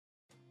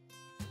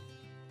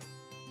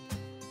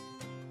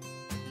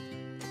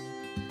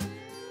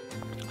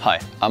Hi,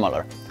 I'm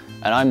Alar,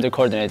 and I'm the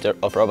coordinator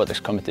of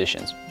Robotex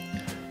competitions.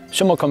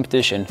 Sumo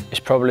competition is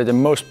probably the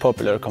most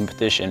popular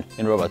competition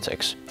in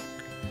Robotex.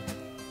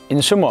 In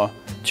Sumo,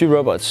 two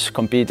robots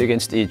compete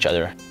against each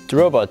other. The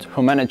robot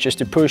who manages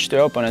to push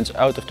the opponents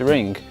out of the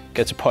ring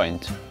gets a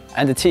point,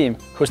 and the team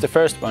who's the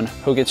first one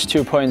who gets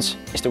 2 points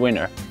is the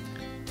winner.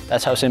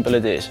 That's how simple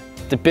it is.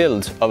 The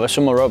build of a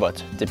Sumo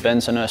robot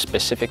depends on a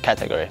specific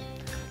category.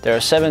 There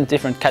are 7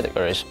 different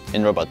categories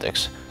in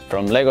Robotex,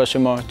 from Lego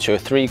Sumo to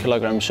 3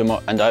 kg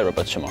Sumo and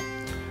iRobot Sumo.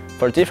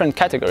 For different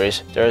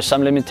categories there are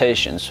some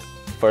limitations.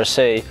 For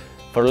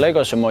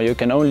Lego Sumo you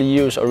can only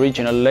use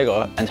original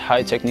Lego and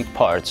high technique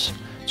parts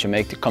to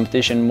make the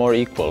competition more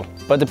equal.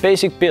 But the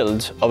basic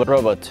build of a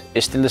robot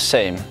is still the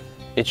same.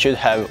 It should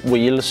have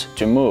wheels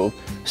to move,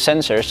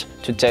 sensors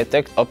to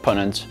detect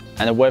opponents,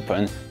 and a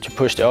weapon to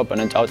push the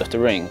opponent out of the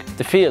ring.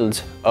 The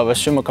field of a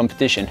Sumo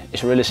competition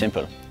is really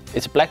simple.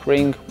 It's a black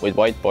ring with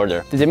white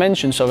border. The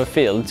dimensions of a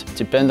field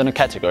depend on a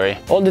category.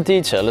 All the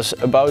details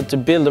about the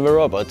build of a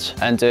robot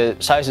and the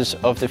sizes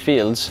of the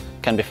fields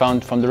can be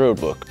found from the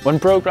rulebook. When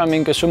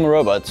programming a Sumo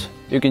robot,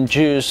 you can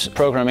choose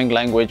programming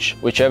language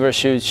whichever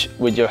suits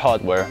with your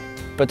hardware.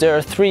 But there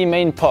are 3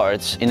 main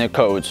parts in a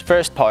code.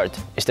 First part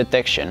is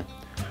detection.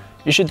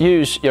 You should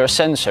use your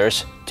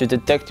sensors to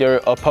detect your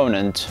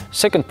opponent.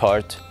 Second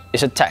part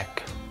is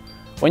attack.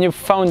 When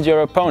you've found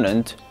your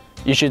opponent,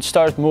 you should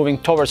start moving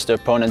towards the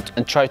opponent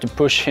and try to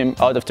push him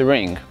out of the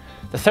ring.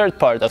 The third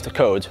part of the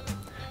code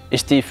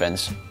is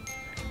defense.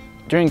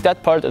 During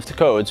that part of the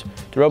code,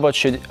 the robot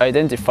should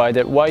identify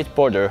the white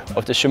border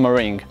of the Sumo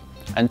ring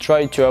and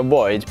try to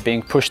avoid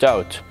being pushed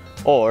out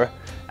or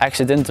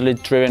accidentally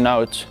driven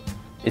out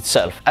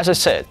itself. As I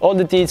said, all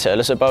the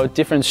details about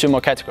different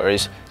Sumo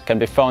categories can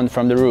be found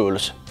from the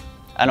rules.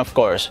 And of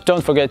course,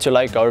 don't forget to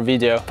like our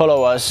video,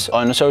 follow us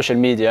on social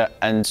media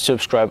and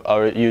subscribe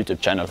our YouTube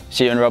channel.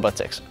 See you in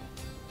Robotex.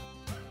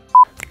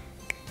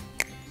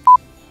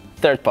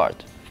 Third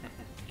part.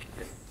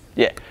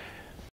 Yeah.